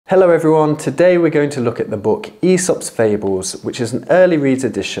Hello everyone, today we're going to look at the book Aesop's Fables, which is an early reads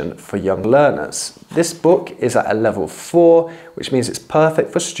edition for young learners. This book is at a level 4, which means it's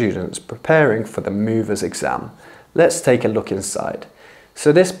perfect for students preparing for the Movers exam. Let's take a look inside.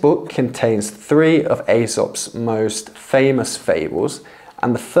 So this book contains 3 of Aesop's most famous fables,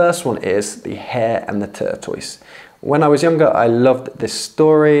 and the first one is The Hare and the Tortoise. When I was younger, I loved this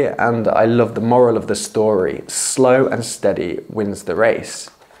story and I loved the moral of the story. Slow and steady wins the race.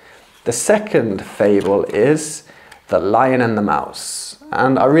 The second fable is The Lion and the Mouse,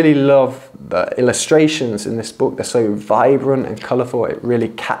 and I really love the illustrations in this book. They're so vibrant and colourful, it really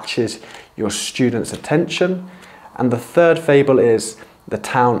catches your students' attention. And the third fable is The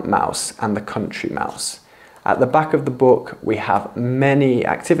Town Mouse and the Country Mouse. At the back of the book we have many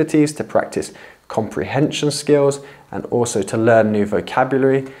activities to practice comprehension skills and also to learn new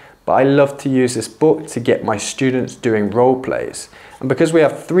vocabulary. But I love to use this book to get my students doing role plays. And because we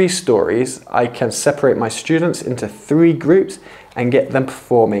have 3 stories, I can separate my students into 3 groups and get them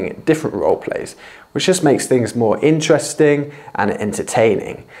performing different role plays, which just makes things more interesting and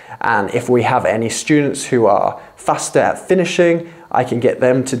entertaining. And if we have any students who are faster at finishing, I can get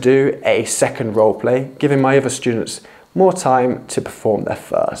them to do a second role play, giving my other students more time to perform their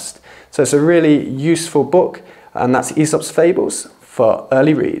first. So it's a really useful book, and that's Aesop's Fables for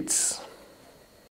early reads.